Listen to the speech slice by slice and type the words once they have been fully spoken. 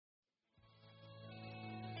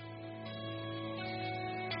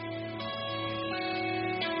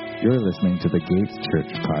You're listening to the Gates Church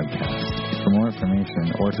podcast. For more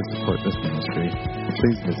information or to support this ministry,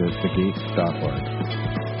 please visit thegate.org.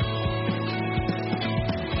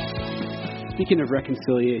 Speaking of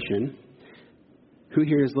reconciliation, who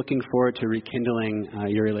here is looking forward to rekindling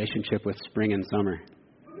your relationship with spring and summer?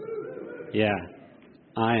 Yeah,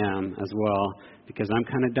 I am as well, because I'm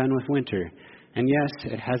kind of done with winter. And yes,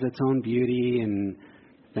 it has its own beauty, and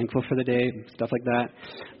thankful for the day, stuff like that.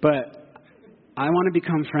 But I want to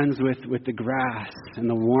become friends with the grass and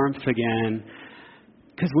the warmth again.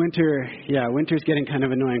 Because winter's getting kind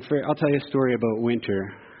of annoying. I'll tell you a story about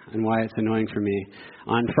winter and why it's annoying for me.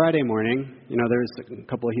 On Friday morning, there's a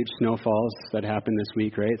couple of huge snowfalls that happened this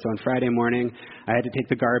week, right? So on Friday morning, I had to take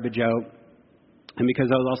the garbage out. And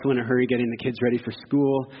because I was also in a hurry getting the kids ready for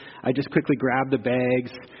school, I just quickly grabbed the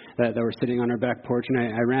bags that were sitting on our back porch,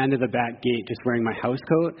 and I ran to the back gate just wearing my house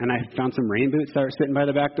coat, and I found some rain boots that were sitting by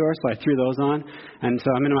the back door, so I threw those on. And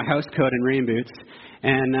so I'm in my house coat and rain boots,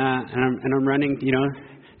 and I'm running,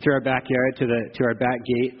 through our backyard to our back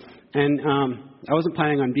gate. And I wasn't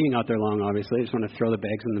planning on being out there long, obviously. I just want to throw the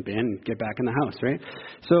bags in the bin and get back in the house, right?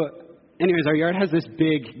 So anyways, our yard has this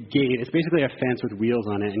big gate. It's basically a fence with wheels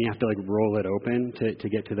on it, and you have to roll it open to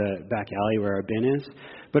get to the back alley where our bin is.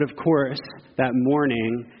 But of course, that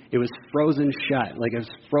morning, it was frozen shut. It was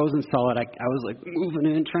frozen solid. I was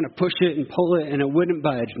moving in, trying to push it and pull it, and it wouldn't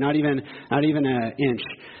budge, not even an inch.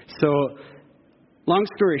 So, long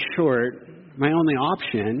story short, my only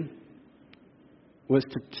option was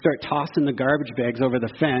to start tossing the garbage bags over the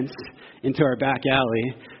fence into our back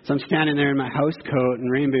alley. So I'm standing there in my house coat and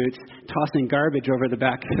rain boots, tossing garbage over the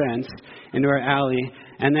back fence into our alley.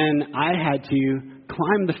 And then I had to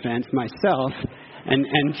climb the fence myself and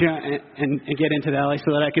get into the alley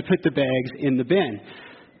so that I could put the bags in the bin.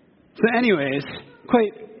 So anyways,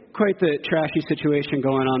 quite the trashy situation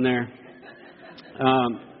going on there.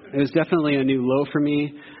 It was definitely a new low for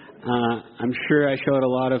me. I'm sure I showed a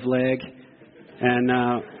lot of leg.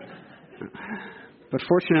 But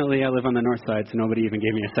fortunately, I live on the north side, so nobody even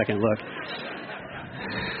gave me a second look.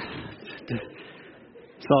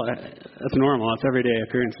 So that's normal. It's everyday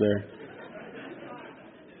occurrence there.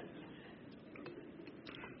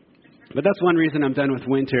 But that's one reason I'm done with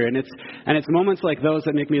winter, and it's moments like those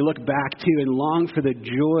that make me look back to and long for the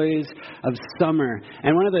joys of summer.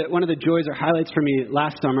 And one of the joys or highlights for me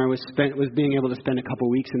last summer was being able to spend a couple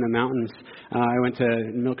weeks in the mountains. I went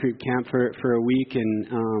to Mill Creek Camp for a week, and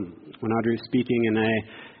when Audrey was speaking,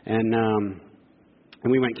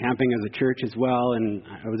 and we went camping as a church as well, and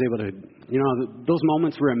I was able to, those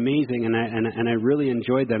moments were amazing, and I really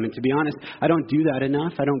enjoyed them. And to be honest, I don't do that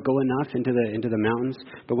enough. I don't go enough into the mountains,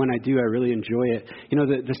 but when I do, I really enjoy it.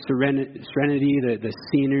 The serenity, the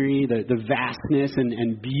scenery, the vastness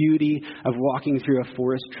and beauty of walking through a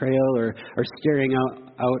forest trail or staring out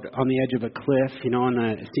on the edge of a cliff,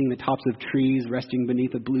 seeing the tops of trees resting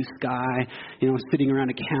beneath a blue sky, sitting around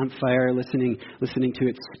a campfire, listening to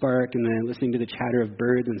it spark, and then listening to the chatter of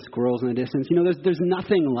birds and squirrels in the distance. There's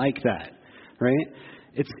nothing like that, right?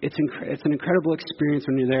 It's an incredible experience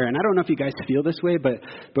when you're there. And I don't know if you guys feel this way, but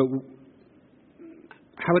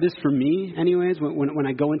how it is for me, anyways, when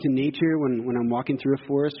I go into nature, when I'm walking through a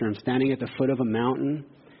forest or I'm standing at the foot of a mountain,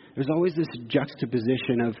 there's always this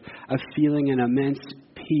juxtaposition of feeling an immense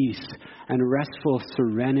peace and restful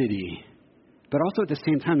serenity. But also at the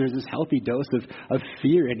same time, there's this healthy dose of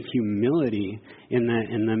fear and humility in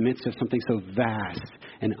the midst of something so vast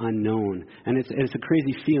and unknown. And it's a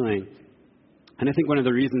crazy feeling. And I think one of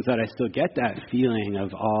the reasons that I still get that feeling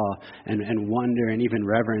of awe and wonder and even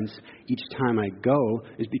reverence each time I go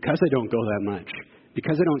is because I don't go that much.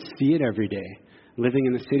 Because I don't see it every day. Living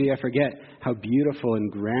in the city, I forget how beautiful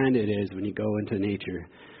and grand it is when you go into nature.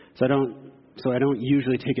 So I don't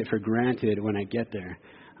usually take it for granted when I get there.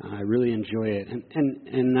 I really enjoy it.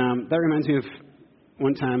 And that reminds me of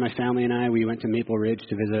one time my family and we went to Maple Ridge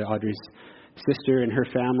to visit Audrey's sister and her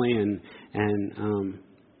family. And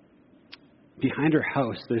behind her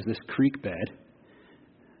house, there's this creek bed.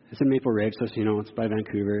 It's in Maple Ridge, so it's by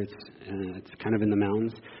Vancouver. It's kind of in the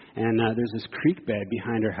mountains. And there's this creek bed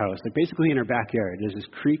behind her house, basically in her backyard. There's this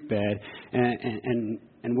creek bed,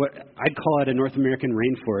 and what I'd call it a North American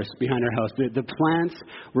rainforest behind our house. The plants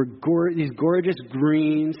were these gorgeous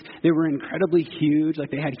greens. They were incredibly huge.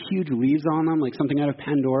 They had huge leaves on them, like something out of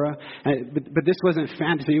Pandora. But this wasn't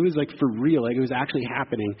fantasy. It was for real. It was actually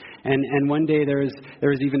happening. And one day there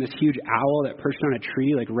was even this huge owl that perched on a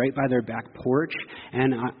tree, right by their back porch.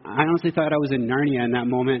 And I honestly thought I was in Narnia in that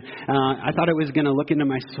moment. I thought it was going to look into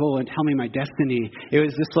my soul and tell me my destiny. It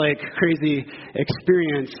was this crazy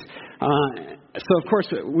experience. So of course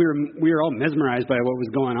we were all mesmerized by what was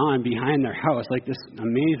going on behind their house, like this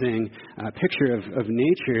amazing picture of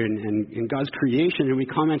nature and God's creation. And we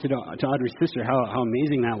commented to Audrey's sister how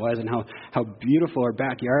amazing that was, and how beautiful our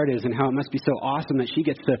backyard is, and how it must be so awesome that she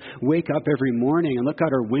gets to wake up every morning and look out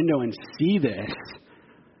her window and see this.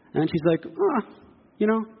 And she's like,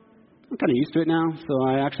 I'm kind of used to it now, so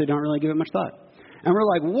I actually don't really give it much thought. And we're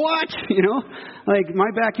like, what? Like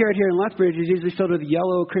my backyard here in Lethbridge is usually filled with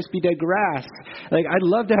yellow, crispy, dead grass. Like I'd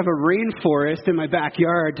love to have a rainforest in my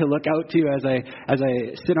backyard to look out to as I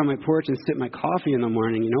sit on my porch and sip my coffee in the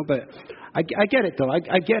morning, But I get it though.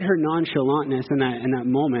 I get her nonchalantness in that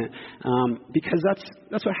moment, because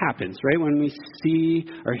that's what happens, right? When we see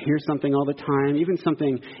or hear something all the time, even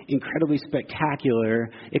something incredibly spectacular,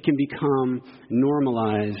 it can become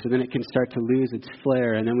normalized, and then it can start to lose its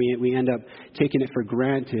flair, and then we end up taking it for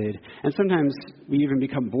granted. And sometimes we even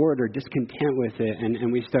become bored or discontent with it,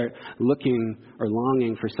 and we start looking or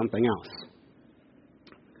longing for something else.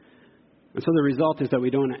 And so the result is that we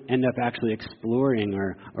don't end up actually exploring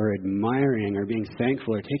or admiring or being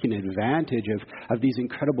thankful or taking advantage of these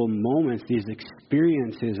incredible moments, these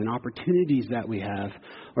experiences and opportunities that we have.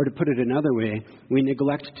 Or to put it another way, we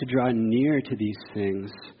neglect to draw near to these things,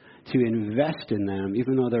 to invest in them,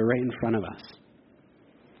 even though they're right in front of us.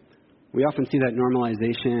 We often see that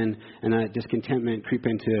normalization and that discontentment creep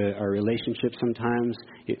into our relationships sometimes,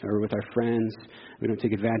 or with our friends. We don't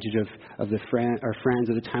take advantage of our friends,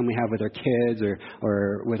 or the time we have with our kids,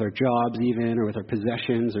 or with our jobs even, or with our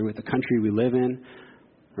possessions, or with the country we live in.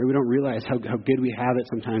 Or we don't realize how good we have it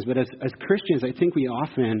sometimes. But as Christians, I think we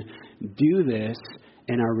often do this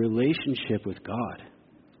in our relationship with God.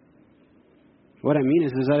 What I mean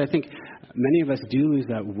is that I think many of us do lose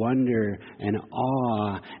that wonder and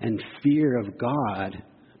awe and fear of God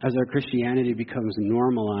as our Christianity becomes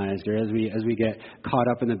normalized, or as we get caught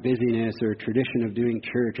up in the busyness or tradition of doing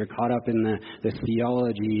church, or caught up in the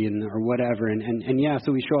theology or whatever.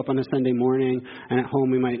 So we show up on a Sunday morning, and at home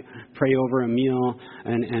we might pray over a meal,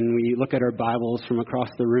 and we look at our Bibles from across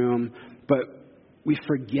the room, but we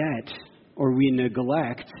forget or we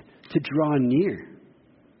neglect to draw near.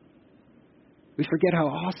 We forget how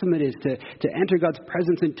awesome it is to enter God's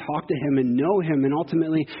presence and talk to Him and know Him, and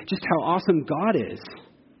ultimately just how awesome God is.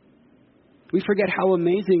 We forget how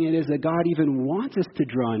amazing it is that God even wants us to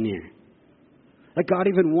draw near. That God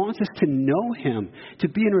even wants us to know Him, to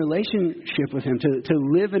be in relationship with Him, to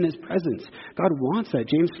live in His presence. God wants that.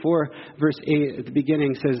 James 4, verse 8 at the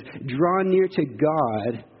beginning says, "Draw near to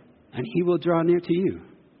God, and He will draw near to you."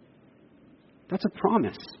 That's a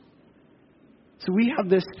promise. So we have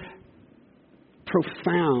this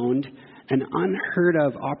profound and unheard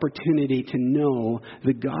of opportunity to know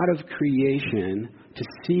the God of creation, to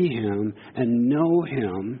see Him and know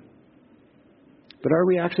Him. But are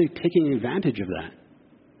we actually taking advantage of that?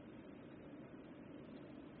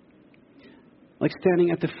 Like standing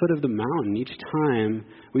at the foot of the mountain, each time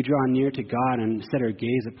we draw near to God and set our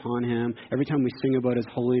gaze upon Him, every time we sing about His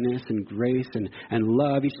holiness and grace and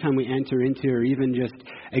love, each time we enter into or even just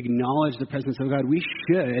acknowledge the presence of God, we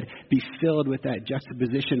should be filled with that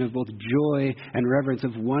juxtaposition of both joy and reverence,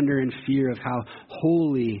 of wonder and fear of how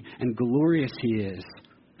holy and glorious He is.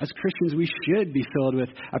 As Christians, we should be filled with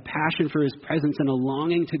a passion for His presence and a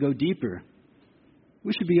longing to go deeper.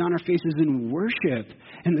 We should be on our faces in worship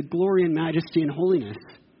and the glory and majesty and holiness.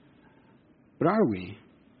 But are we?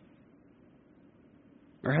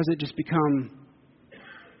 Or has it just become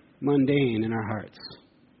mundane in our hearts?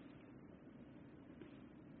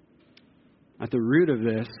 At the root of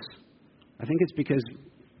this, I think it's because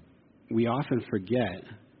we often forget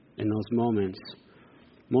in those moments,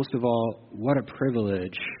 most of all, what a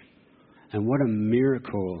privilege and what a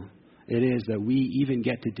miracle it is that we even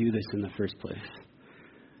get to do this in the first place.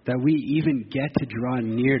 That we even get to draw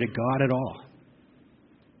near to God at all.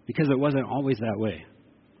 Because it wasn't always that way.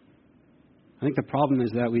 I think the problem is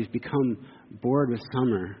that we've become bored with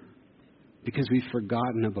summer because we've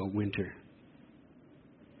forgotten about winter.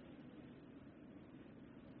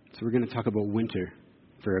 So we're going to talk about winter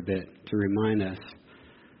for a bit to remind us.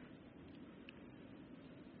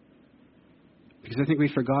 Because I think we've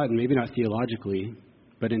forgotten, maybe not theologically,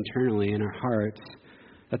 but internally in our hearts,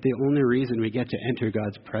 that the only reason we get to enter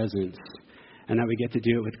God's presence and that we get to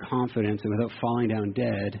do it with confidence and without falling down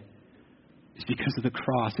dead is because of the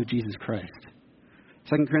cross of Jesus Christ.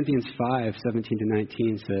 2 Corinthians 5,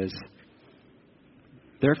 17-19 says,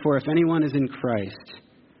 "Therefore, if anyone is in Christ,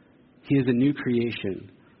 he is a new creation.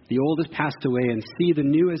 The old has passed away, and see, the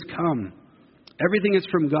new has come. Everything is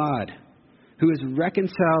from God, who has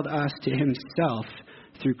reconciled us to Himself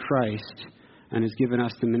through Christ, and has given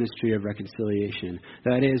us the ministry of reconciliation.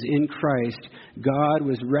 That is, in Christ, God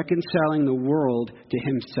was reconciling the world to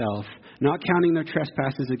himself, not counting their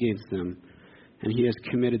trespasses against them, and he has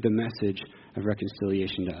committed the message of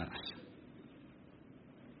reconciliation to us.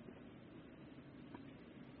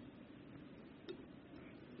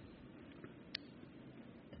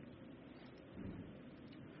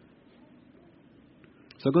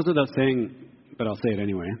 So it goes without saying, but I'll say it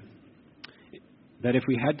anyway, that if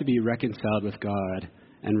we had to be reconciled with God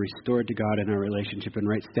and restored to God in our relationship and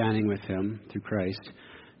right standing with him through Christ,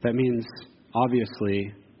 that means,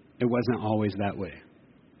 obviously, it wasn't always that way.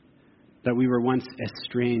 That we were once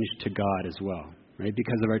estranged to God as well, right?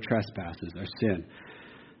 Because of our trespasses, our sin.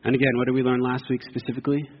 And again, what did we learn last week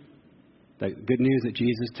specifically? That good news that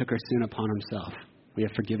Jesus took our sin upon himself. We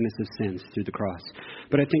have forgiveness of sins through the cross.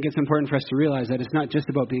 But I think it's important for us to realize that it's not just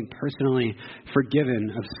about being personally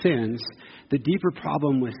forgiven of sins. The deeper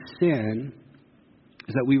problem with sin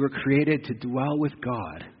is that we were created to dwell with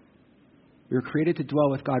God. We were created to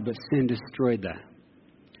dwell with God, but sin destroyed that.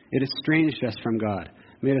 It estranged us from God,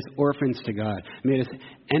 made us orphans to God, made us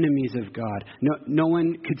enemies of God. No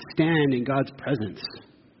one could stand in God's presence.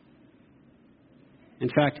 In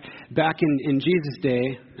fact, back in Jesus'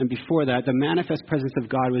 day and before that, the manifest presence of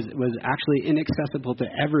God was actually inaccessible to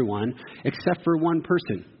everyone except for one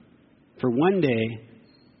person. For one day,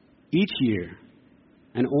 each year,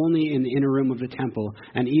 and only in the inner room of the temple,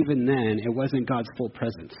 and even then, it wasn't God's full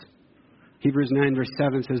presence. Hebrews 9 verse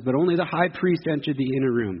 7 says, "But only the high priest entered the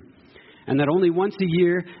inner room, and that only once a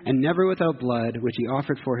year, and never without blood, which he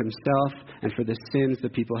offered for himself and for the sins the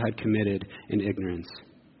people had committed in ignorance."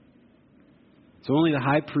 So only the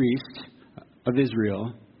high priest of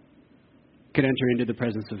Israel could enter into the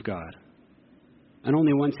presence of God. And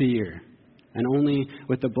only once a year. And only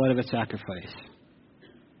with the blood of a sacrifice.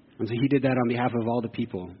 And so he did that on behalf of all the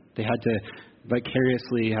people. They had to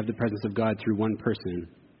vicariously have the presence of God through one person.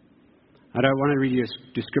 I want to read you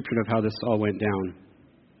a description of how this all went down.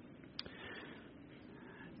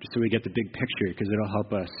 Just so we get the big picture, because it'll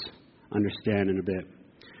help us understand in a bit.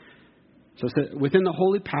 So within the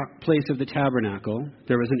holy place of the tabernacle,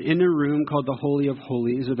 there was an inner room called the Holy of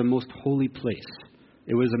Holies, or the most holy place.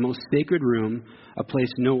 It was a most sacred room, a place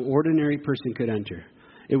no ordinary person could enter.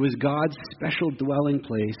 It was God's special dwelling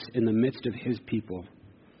place in the midst of his people.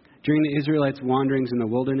 During the Israelites' wanderings in the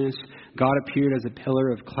wilderness, God appeared as a pillar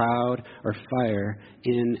of cloud or fire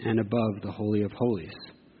in and above the Holy of Holies.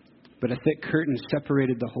 But a thick curtain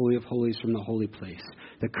separated the Holy of Holies from the holy place.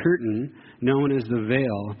 The curtain, known as the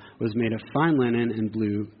veil, was made of fine linen and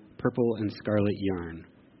blue, purple, and scarlet yarn.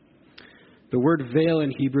 The word veil in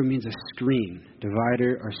Hebrew means a screen,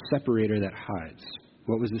 divider, or separator that hides.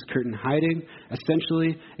 What was this curtain hiding?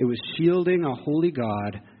 Essentially, it was shielding a holy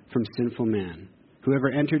God from sinful man. Whoever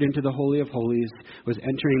entered into the Holy of Holies was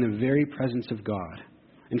entering the very presence of God.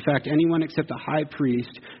 In fact, anyone except the high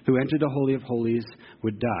priest who entered the Holy of Holies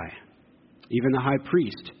would die. Even the high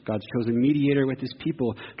priest, God's chosen mediator with his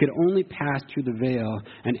people, could only pass through the veil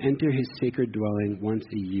and enter his sacred dwelling once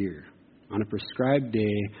a year, on a prescribed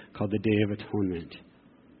day called the Day of Atonement.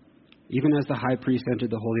 Even as the high priest entered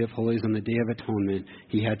the Holy of Holies on the Day of Atonement,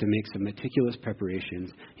 he had to make some meticulous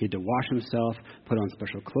preparations. He had to wash himself, put on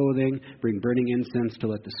special clothing, bring burning incense to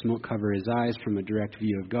let the smoke cover his eyes from a direct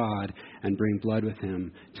view of God, and bring blood with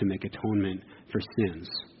him to make atonement for sins.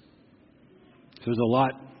 So there's a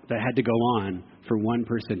lot that had to go on for one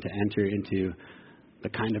person to enter into the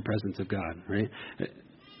kind of presence of God, right?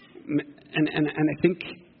 And I think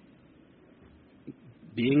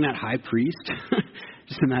being that high priest,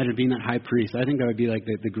 just imagine being that high priest. I think that would be like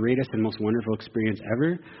the greatest and most wonderful experience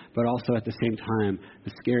ever, but also at the same time,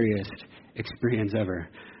 the scariest experience ever,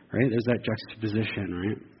 right? There's that juxtaposition,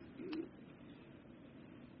 right?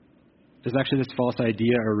 There's actually this false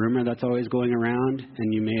idea or rumor that's always going around,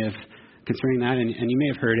 and you may have, concerning that, and you may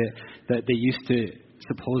have heard it, that they used to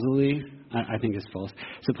supposedly, I think it's false,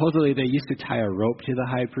 supposedly they used to tie a rope to the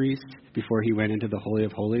high priest before he went into the Holy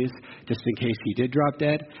of Holies, just in case he did drop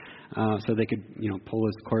dead, so they could, pull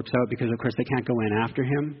his corpse out, because of course they can't go in after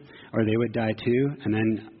him, or they would die too, and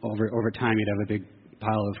then over time you'd have a big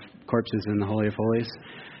pile of corpses in the Holy of Holies,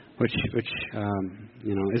 which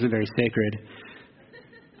isn't very sacred.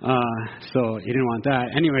 So you didn't want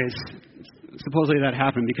that. Anyways, supposedly that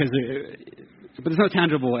happened but there's no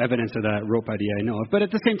tangible evidence of that rope idea I know of. But at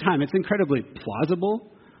the same time, it's incredibly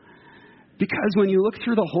plausible, because when you look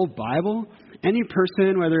through the whole Bible, any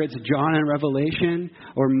person, whether it's John in Revelation,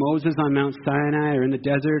 or Moses on Mount Sinai, or in the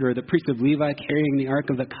desert, or the priest of Levi carrying the Ark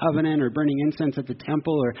of the Covenant, or burning incense at the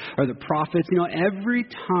temple, or the prophets, every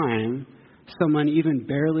time someone even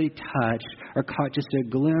barely touched or caught just a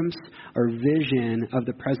glimpse or vision of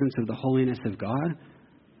the presence of the holiness of God,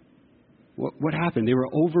 what happened? They were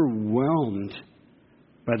overwhelmed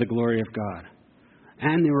by the glory of God.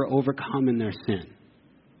 And they were overcome in their sin.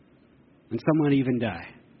 And some would even die.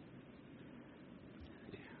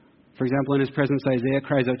 For example, in his presence, Isaiah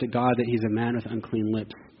cries out to God that he's a man with unclean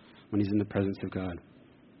lips when he's in the presence of God.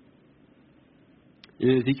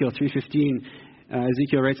 In Ezekiel 3:15,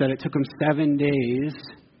 Ezekiel writes that it took him 7 days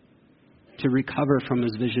to recover from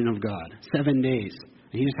his vision of God. 7 days.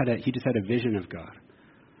 And he just had a vision of God.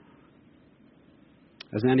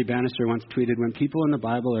 As Andy Bannister once tweeted, when people in the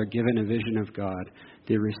Bible are given a vision of God,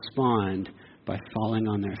 they respond by falling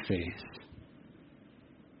on their face.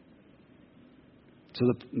 So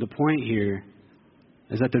the point here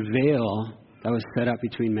is that the veil that was set up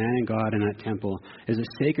between man and God in that temple is a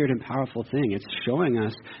sacred and powerful thing. It's showing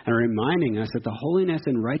us and reminding us that the holiness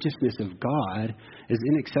and righteousness of God is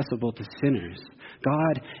inaccessible to sinners.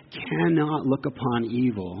 God cannot look upon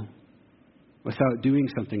evil without doing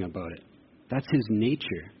something about it. That's his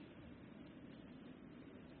nature.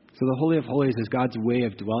 So the Holy of Holies is God's way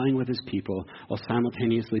of dwelling with his people while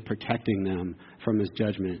simultaneously protecting them from his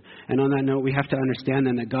judgment. And on that note, we have to understand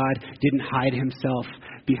then that God didn't hide himself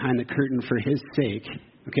behind the curtain for his sake.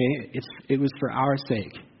 Okay? It was for our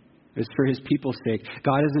sake. It was for his people's sake.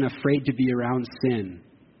 God isn't afraid to be around sin.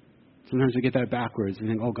 Sometimes we get that backwards. We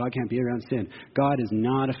think, oh, God can't be around sin. God is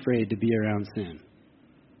not afraid to be around sin.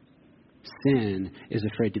 Sin is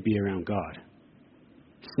afraid to be around God.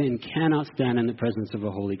 Sin cannot stand in the presence of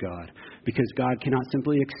a holy God because God cannot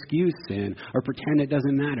simply excuse sin or pretend it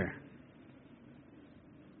doesn't matter.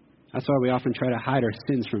 That's why we often try to hide our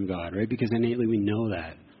sins from God, right? Because innately we know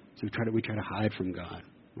that. So we try to hide from God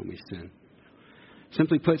when we sin.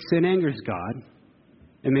 Simply put, sin angers God.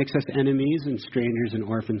 It makes us enemies and strangers and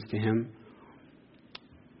orphans to him.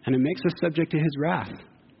 And it makes us subject to his wrath.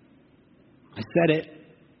 I said it.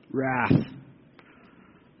 Wrath.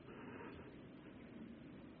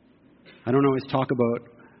 I don't always talk about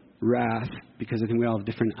wrath because I think we all have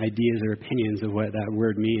different ideas or opinions of what that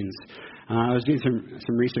word means. I was doing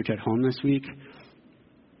some research at home this week,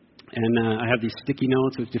 and I have these sticky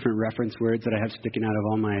notes with different reference words that I have sticking out of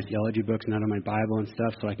all my theology books and out of my Bible and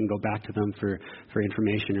stuff, so I can go back to them for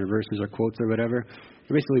information or verses or quotes or whatever.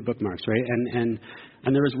 They're basically bookmarks, right? And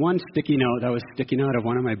there was one sticky note that was sticking out of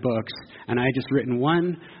one of my books, and I had just written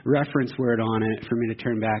one reference word on it for me to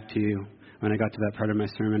turn back to when I got to that part of my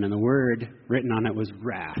sermon, and the word written on it was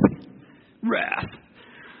wrath. Wrath.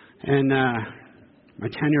 And my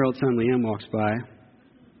 10-year-old son Liam walks by.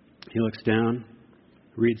 He looks down,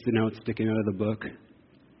 reads the note sticking out of the book,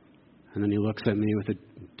 and then he looks at me with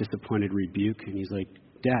a disappointed rebuke, and he's like,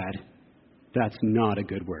 Dad, that's not a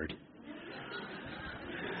good word.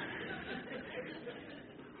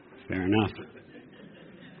 Fair enough.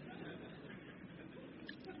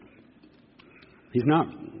 He's not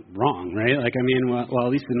wrong, right? Well,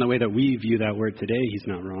 at least in the way that we view that word today, he's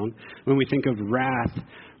not wrong. When we think of wrath,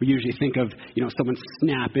 we usually think of, someone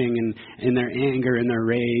snapping and in their anger and their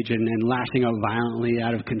rage and lashing out violently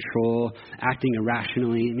out of control, acting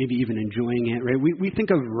irrationally, maybe even enjoying it, right? We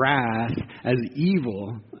think of wrath as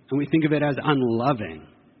evil, and we think of it as unloving.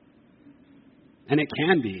 And it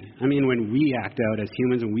can be. When we act out as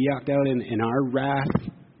humans and we act out in our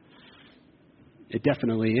wrath, it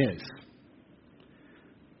definitely is.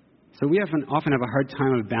 So we often have a hard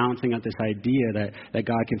time of balancing out this idea that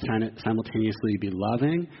God can simultaneously be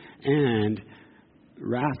loving and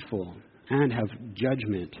wrathful and have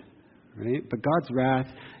judgment, right? But God's wrath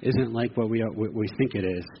isn't like what we think it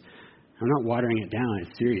is. I'm not watering it down.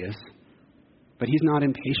 It's serious. But he's not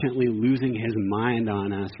impatiently losing his mind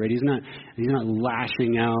on us, right? He's not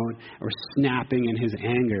lashing out or snapping in his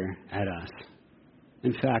anger at us.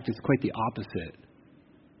 In fact, it's quite the opposite.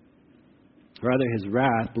 Rather, his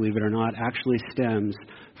wrath, believe it or not, actually stems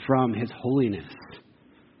from his holiness.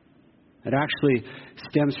 It actually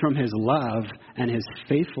stems from his love and his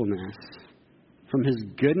faithfulness, from his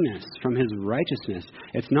goodness, from his righteousness.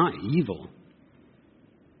 It's not evil.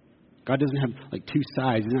 God doesn't have two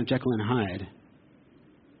sides. He's not Jekyll and Hyde.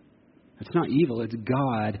 It's not evil. It's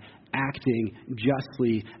God acting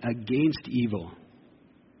justly against evil.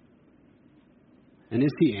 And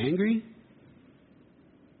is he angry?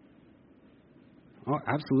 Oh,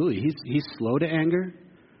 absolutely. He's slow to anger,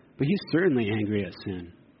 but he's certainly angry at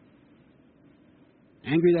sin.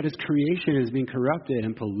 Angry that his creation is being corrupted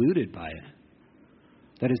and polluted by it.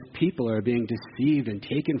 That his people are being deceived and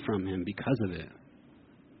taken from him because of it.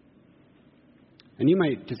 And you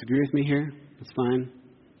might disagree with me here. That's fine.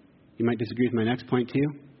 You might disagree with my next point too.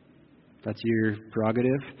 That's your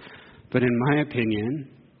prerogative. But in my opinion,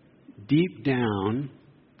 deep down,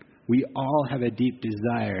 we all have a deep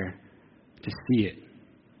desire to see it.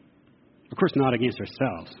 Of course, not against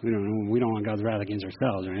ourselves. We don't want God's wrath against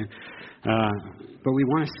ourselves, right? But we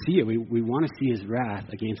want to see it. We want to see his wrath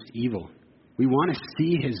against evil. We want to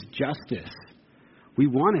see his justice. We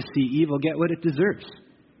want to see evil get what it deserves.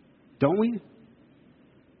 Don't we?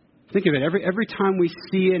 Think of it. Every time we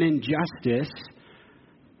see an injustice,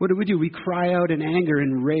 what do? We cry out in anger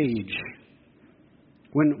and rage.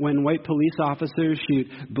 When white police officers shoot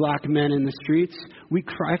black men in the streets, we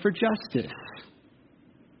cry for justice.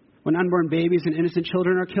 When unborn babies and innocent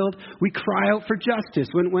children are killed, we cry out for justice.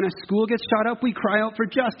 When a school gets shot up, we cry out for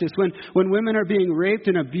justice. When women are being raped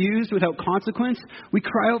and abused without consequence, we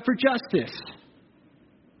cry out for justice.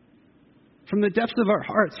 From the depths of our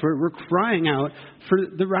hearts, we're crying out for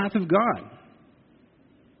the wrath of God.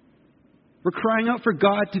 We're crying out for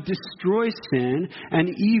God to destroy sin and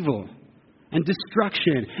evil and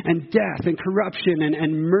destruction and death and corruption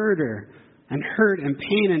and murder and hurt and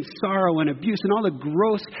pain and sorrow and abuse and all the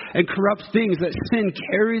gross and corrupt things that sin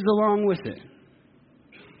carries along with it.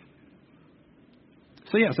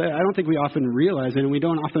 So yes, I don't think we often realize it, and we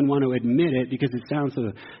don't often want to admit it because it sounds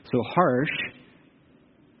so harsh.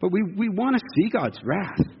 But we want to see God's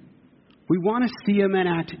wrath. We want to see him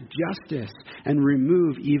enact justice and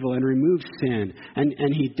remove evil and remove sin.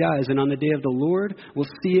 And he does. And on the day of the Lord, we'll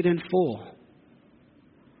see it in full.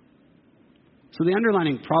 So the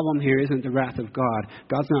underlying problem here isn't the wrath of God.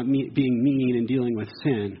 God's not being mean and dealing with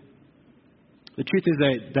sin. The truth is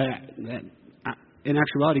that in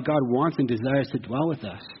actuality, God wants and desires to dwell with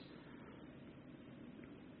us,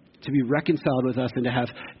 to be reconciled with us and to have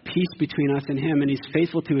peace between us and him. And he's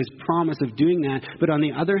faithful to his promise of doing that. But on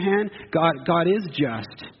the other hand, God is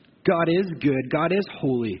just. God is good. God is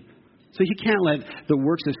holy. So he can't let the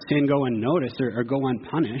works of sin go unnoticed or go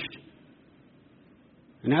unpunished.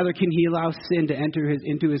 And neither can he allow sin to enter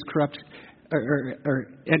into his corrupt or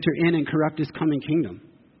enter in and corrupt his coming kingdom.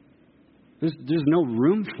 There's no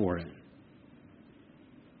room for it.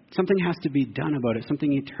 Something has to be done about it,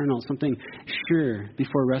 something eternal, something sure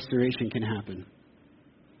before restoration can happen.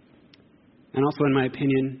 And also, in my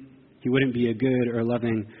opinion, he wouldn't be a good or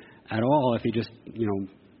loving at all if he just,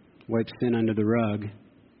 wiped sin under the rug.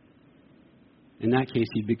 In that case,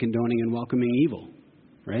 he'd be condoning and welcoming evil,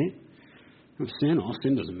 right? All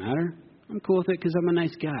sin doesn't matter. I'm cool with it because I'm a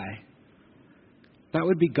nice guy. That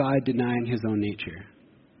would be God denying his own nature.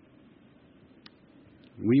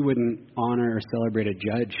 We wouldn't honor or celebrate a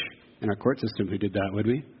judge in our court system who did that, would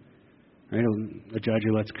we? Right? A judge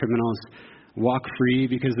who lets criminals walk free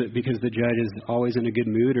because the judge is always in a good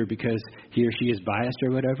mood or because he or she is biased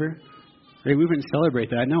or whatever. Right? We wouldn't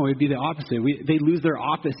celebrate that. No, it would be the opposite. They'd lose their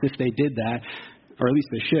office if they did that. Or at least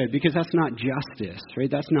they should, because that's not justice,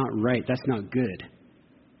 right? That's not right. That's not good.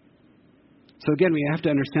 So again, we have to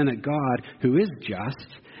understand that God, who is just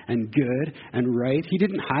and good and right, he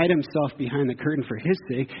didn't hide himself behind the curtain for his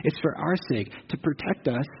sake. It's for our sake, to protect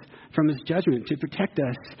us from his judgment, to protect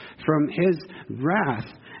us from his wrath.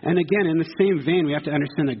 And again, in the same vein, we have to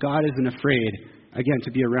understand that God isn't afraid, again,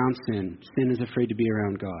 to be around sin. Sin is afraid to be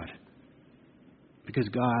around God. Because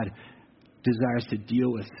God desires to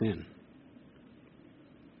deal with sin.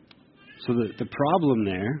 So the problem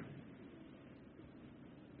there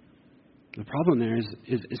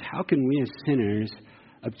is how can we as sinners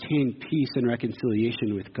obtain peace and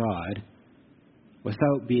reconciliation with God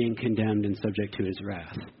without being condemned and subject to his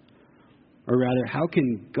wrath? Or rather, how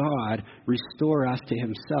can God restore us to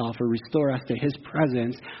himself or restore us to his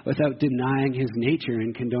presence without denying his nature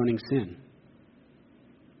and condoning sin?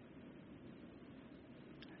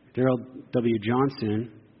 Darrell W.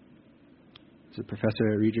 Johnson, he's a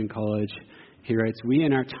professor at Regent College. He writes, "We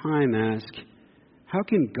in our time ask, how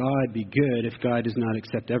can God be good if God does not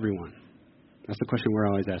accept everyone?" That's the question we're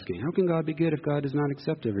always asking. How can God be good if God does not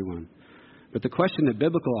accept everyone? But the question that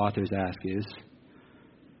biblical authors ask is,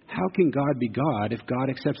 how can God be God if God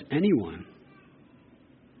accepts anyone?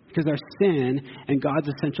 Because our sin and God's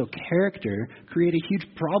essential character create a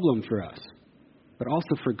huge problem for us, but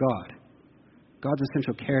also for God. God's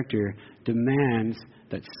essential character demands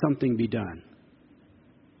that something be done.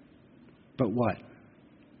 But what?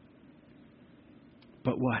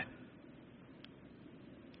 But what?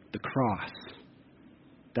 The cross.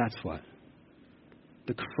 That's what.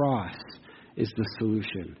 The cross is the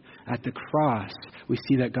solution. At the cross, we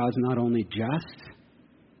see that God's not only just,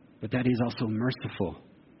 but that he's also merciful.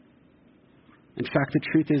 In fact, the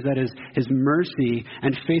truth is that his mercy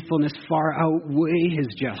and faithfulness far outweigh his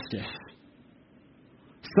justice.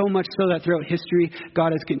 So much so that throughout history,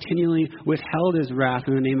 God has continually withheld his wrath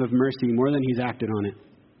in the name of mercy more than he's acted on it.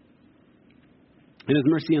 In his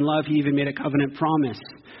mercy and love, he even made a covenant promise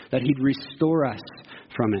that he'd restore us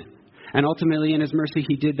from it. And ultimately, in his mercy,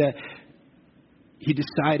 he did that. He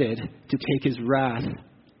decided to take his wrath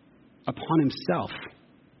upon himself.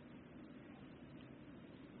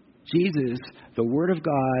 Jesus, the Word of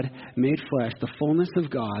God, made flesh, the fullness of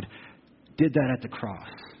God, did that at the cross.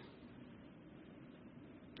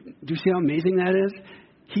 Do you see how amazing that is?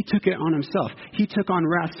 He took it on himself. He took on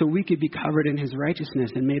wrath so we could be covered in his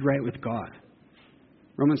righteousness and made right with God.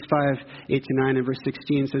 Romans 5:8-9 and verse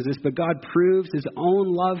 16 says this, "But God proves his own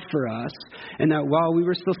love for us, and that while we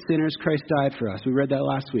were still sinners, Christ died for us." We read that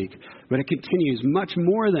last week. But it continues, "Much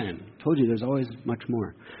more than," told you there's always much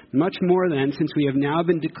more. "Much more than, since we have now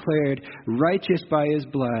been declared righteous by his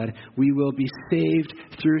blood, we will be saved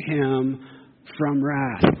through him from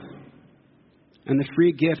wrath." And the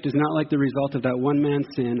free gift is not like the result of that one man's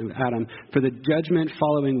sin of Adam. For the judgment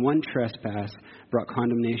following one trespass brought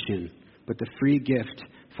condemnation. But the free gift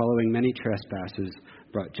following many trespasses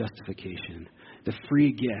brought justification. The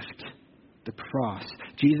free gift, the cross.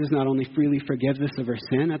 Jesus not only freely forgives us of our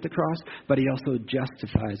sin at the cross, but he also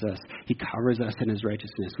justifies us. He covers us in his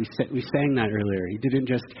righteousness. We sang that earlier. He didn't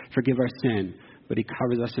just forgive our sin, but he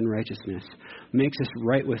covers us in righteousness. Makes us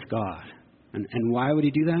right with God. And why would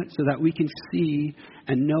he do that? So that we can see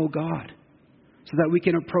and know God. So that we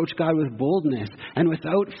can approach God with boldness and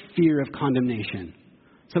without fear of condemnation.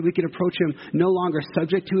 So we can approach him no longer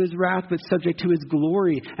subject to his wrath, but subject to his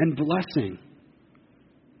glory and blessing.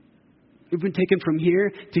 We've been taken from here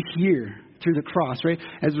to here through the cross, right?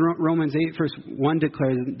 As Romans 8 verse 1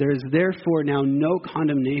 declares, "There is therefore now no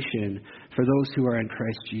condemnation for those who are in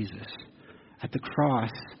Christ Jesus." At the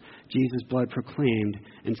cross, Jesus' blood proclaimed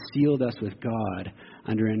and sealed us with God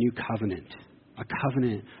under a new covenant, a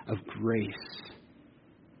covenant of grace.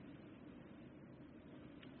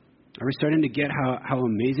 Are we starting to get how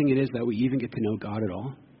amazing it is that we even get to know God at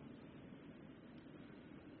all?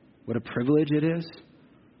 What a privilege it is.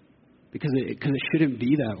 Because it shouldn't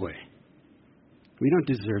be that way. We don't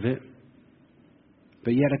deserve it.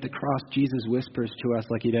 But yet at the cross, Jesus whispers to us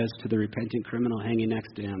like he does to the repentant criminal hanging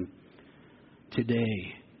next to him,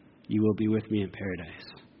 "Today you will be with me in paradise."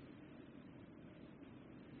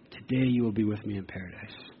 Today you will be with me in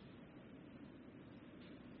paradise.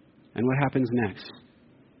 And what happens next?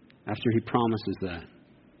 After he promises that,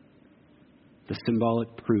 the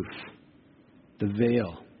symbolic proof, the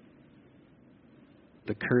veil,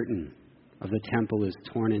 the curtain of the temple is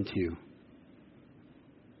torn in two.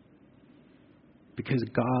 Because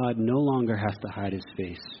God no longer has to hide his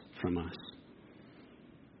face from us.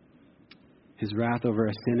 His wrath over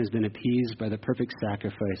our sin has been appeased by the perfect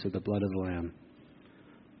sacrifice of the blood of the Lamb.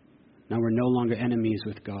 Now we're no longer enemies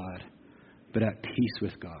with God, but at peace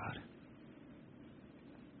with God.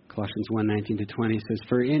 Colossians 1:19-20 says,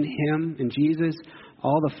 "For in him, in Jesus,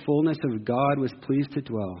 all the fullness of God was pleased to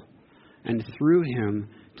dwell, and through him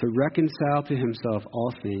to reconcile to himself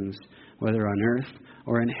all things, whether on earth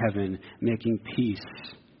or in heaven, making peace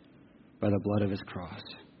by the blood of his cross."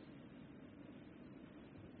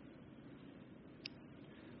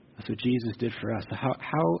 That's what Jesus did for us.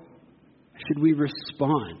 How should we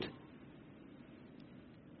respond?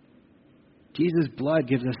 Jesus' blood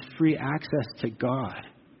gives us free access to God.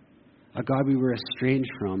 A God we were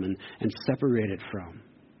estranged from and separated from.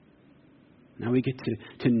 Now we get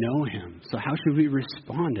to know him. So how should we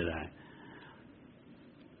respond to that?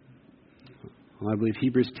 Well, I believe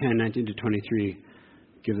Hebrews 10:19-23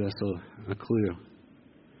 gives us a clue.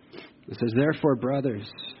 It says, "Therefore,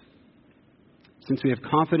 brothers, since we have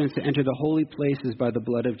confidence to enter the holy places by the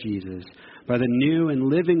blood of Jesus, by the new and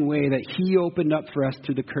living way that he opened up for us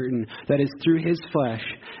through the curtain, that is through his flesh,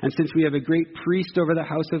 and since we have a great priest over the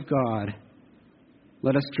house of God,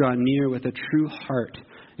 let us draw near with a true heart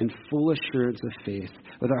in full assurance of faith,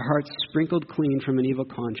 with our hearts sprinkled clean from an evil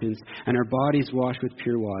conscience and our bodies washed with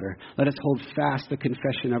pure water. Let us hold fast the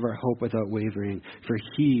confession of our hope without wavering, for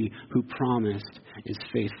he who promised is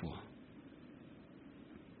faithful."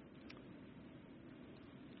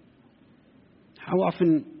 How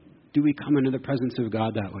often do we come into the presence of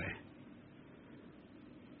God that way?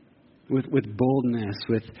 With boldness,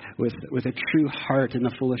 with a true heart and the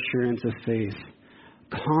full assurance of faith.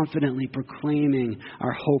 Confidently proclaiming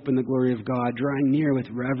our hope in the glory of God, drawing near with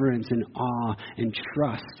reverence and awe and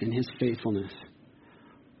trust in his faithfulness.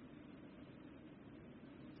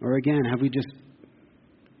 Or again, have we just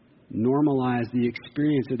normalized the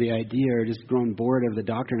experience of the idea or just grown bored of the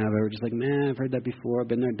doctrine of it? We're just like, man, I've heard that before, I've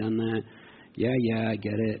been there, done that. Yeah, I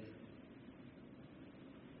get it.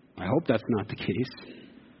 I hope that's not the case.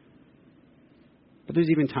 But there's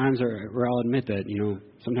even times where I'll admit that,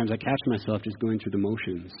 sometimes I catch myself just going through the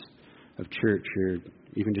motions. of church or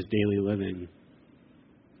even just daily living.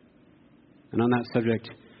 And on that subject,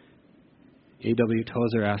 A.W.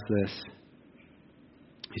 Tozer asked this.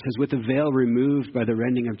 He says, with the veil removed by the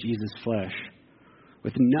rending of Jesus' flesh,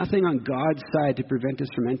 with nothing on God's side to prevent us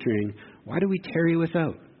from entering, why do we tarry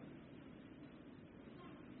without?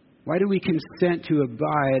 Why do we consent to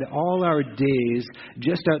abide all our days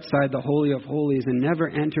just outside the Holy of Holies and never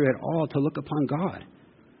enter at all to look upon God?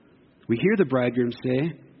 We hear the bridegroom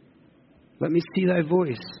say, let me see thy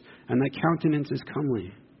voice, and thy countenance is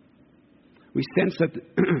comely. We sense that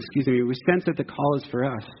we sense that the call is for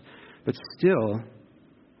us, but still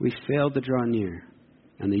we fail to draw near.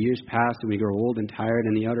 And the years pass and we grow old and tired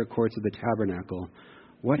in the outer courts of the tabernacle.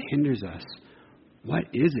 What hinders us? What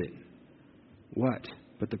is it? What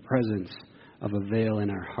but the presence of a veil in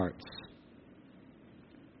our hearts?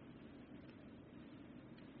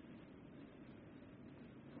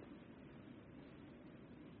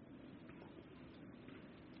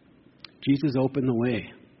 Jesus opened the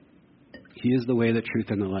way. He is the way, the truth,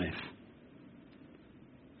 and the life.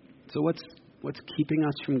 So what's keeping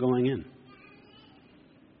us from going in?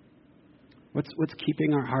 What's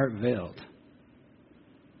keeping our heart veiled?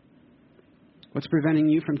 What's preventing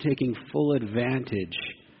you from taking full advantage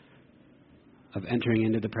of entering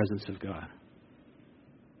into the presence of God?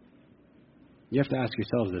 You have to ask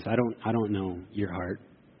yourselves this. I don't know your heart.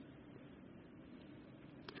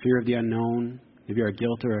 Fear of the unknown, maybe our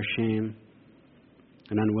guilt or our shame,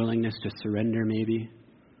 an unwillingness to surrender maybe,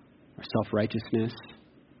 our self-righteousness,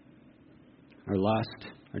 our lust,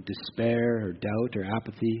 our despair, or doubt, or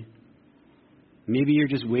apathy. Maybe you're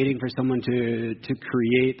just waiting for someone to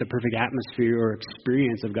create the perfect atmosphere or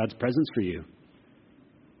experience of God's presence for you.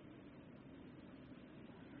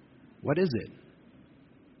 What is it?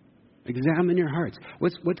 Examine your hearts.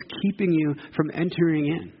 What's keeping you from entering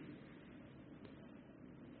in?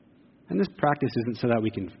 And this practice isn't so that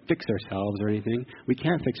we can fix ourselves or anything. We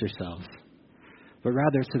can't fix ourselves. But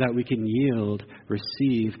rather so that we can yield,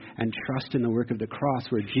 receive, and trust in the work of the cross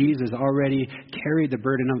where Jesus already carried the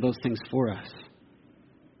burden of those things for us.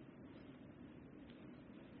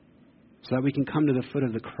 So that we can come to the foot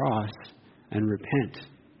of the cross and repent,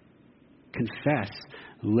 confess,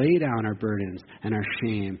 lay down our burdens and our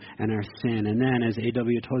shame and our sin. And then, as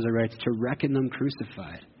A.W. Tozer writes, to reckon them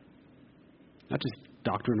crucified. Not just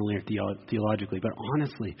doctrinally or theologically, but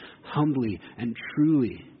honestly, humbly, and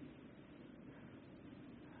truly.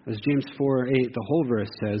 As James 4:8, the whole verse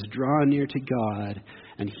says, draw near to God,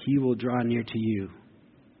 and he will draw near to you.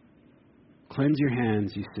 Cleanse your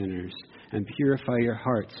hands, you sinners, and purify your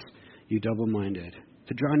hearts, you double-minded.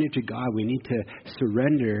 To draw near to God, we need to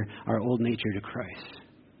surrender our old nature to Christ.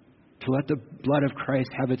 To let the blood of Christ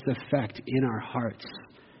have its effect in our hearts.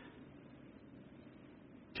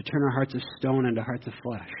 To turn our hearts of stone into hearts of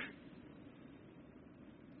flesh.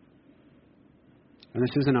 And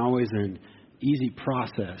this isn't always an easy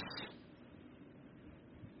process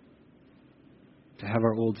to have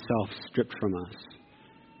our old self stripped from us.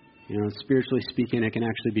 Spiritually speaking, it can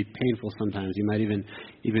actually be painful sometimes. You might even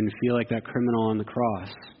feel like that criminal on the cross,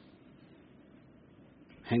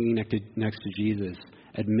 hanging next to Jesus,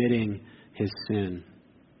 admitting his sin.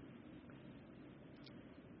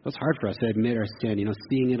 It's hard for us to admit our sin,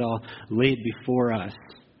 seeing it all laid before us.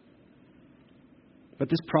 But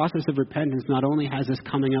this process of repentance not only has us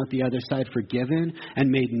coming out the other side forgiven and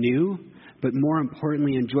made new, but more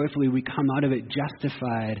importantly and joyfully, we come out of it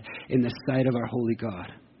justified in the sight of our holy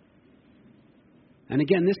God. And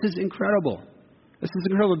again, this is incredible. This is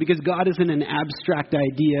incredible because God isn't an abstract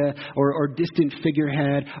idea or distant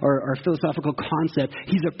figurehead or philosophical concept.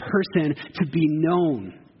 He's a person to be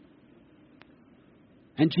known.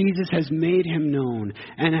 And Jesus has made him known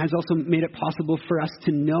and has also made it possible for us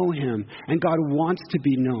to know him. And God wants to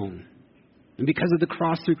be known. And because of the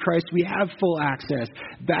cross through Christ, we have full access,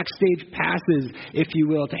 backstage passes, if you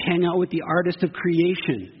will, to hang out with the artist of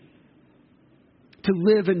creation. To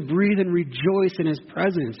live and breathe and rejoice in his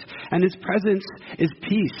presence. And his presence is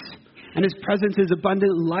peace. And his presence is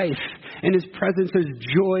abundant life. In his presence is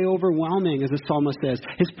joy overwhelming, as the psalmist says.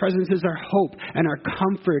 His presence is our hope and our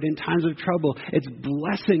comfort in times of trouble. It's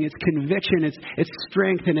blessing, it's conviction, it's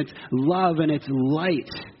strength, and it's love, and it's light.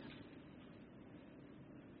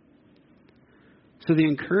 So the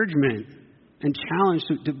encouragement and challenge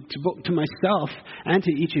to myself and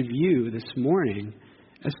to each of you this morning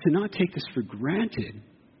is to not take this for granted.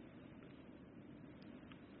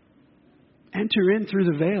 Enter in through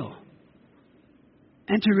the veil.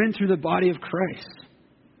 Enter in through the body of Christ.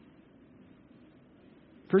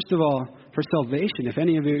 First of all, for salvation. If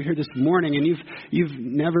any of you are here this morning and you've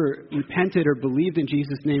never repented or believed in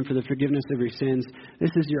Jesus' name for the forgiveness of your sins,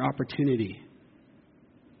 this is your opportunity.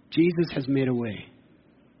 Jesus has made a way.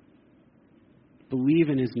 Believe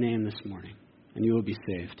in his name this morning, and you will be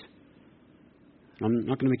saved. I'm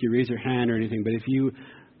not going to make you raise your hand or anything, but if you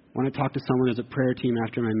want to talk to someone as a prayer team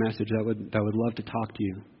after my message, that would love to talk to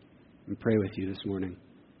you and pray with you this morning.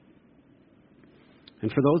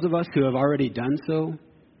 And for those of us who have already done so,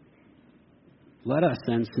 let us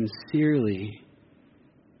then sincerely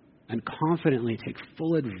and confidently take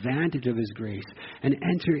full advantage of his grace and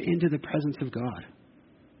enter into the presence of God.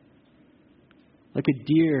 Like a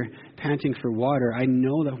deer panting for water, I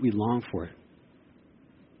know that we long for it.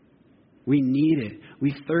 We need it.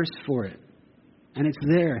 We thirst for it. And it's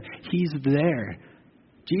there. He's there.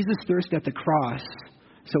 Jesus thirsted at the cross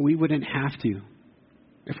so we wouldn't have to.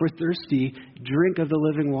 If we're thirsty, drink of the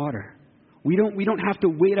living water. We don't have to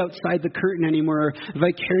wait outside the curtain anymore or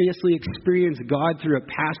vicariously experience God through a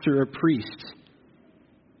pastor or priest.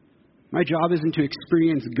 My job isn't to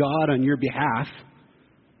experience God on your behalf.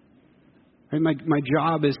 My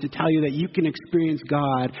job is to tell you that you can experience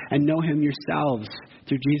God and know him yourselves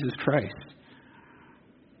through Jesus Christ.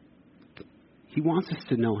 He wants us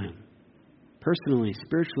to know him personally,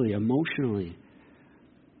 spiritually, emotionally.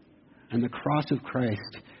 And the cross of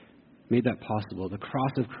Christ made that possible. The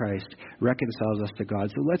cross of Christ reconciles us to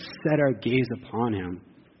God. So let's set our gaze upon him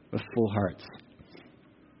with full hearts,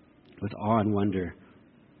 with awe and wonder,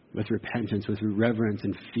 with repentance, with reverence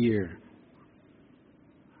and fear.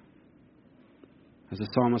 As the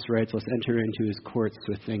psalmist writes, let's enter into his courts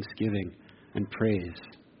with thanksgiving and praise.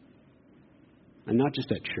 And not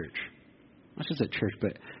just at church. Not just at church,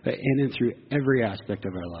 but in and through every aspect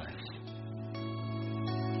of our lives.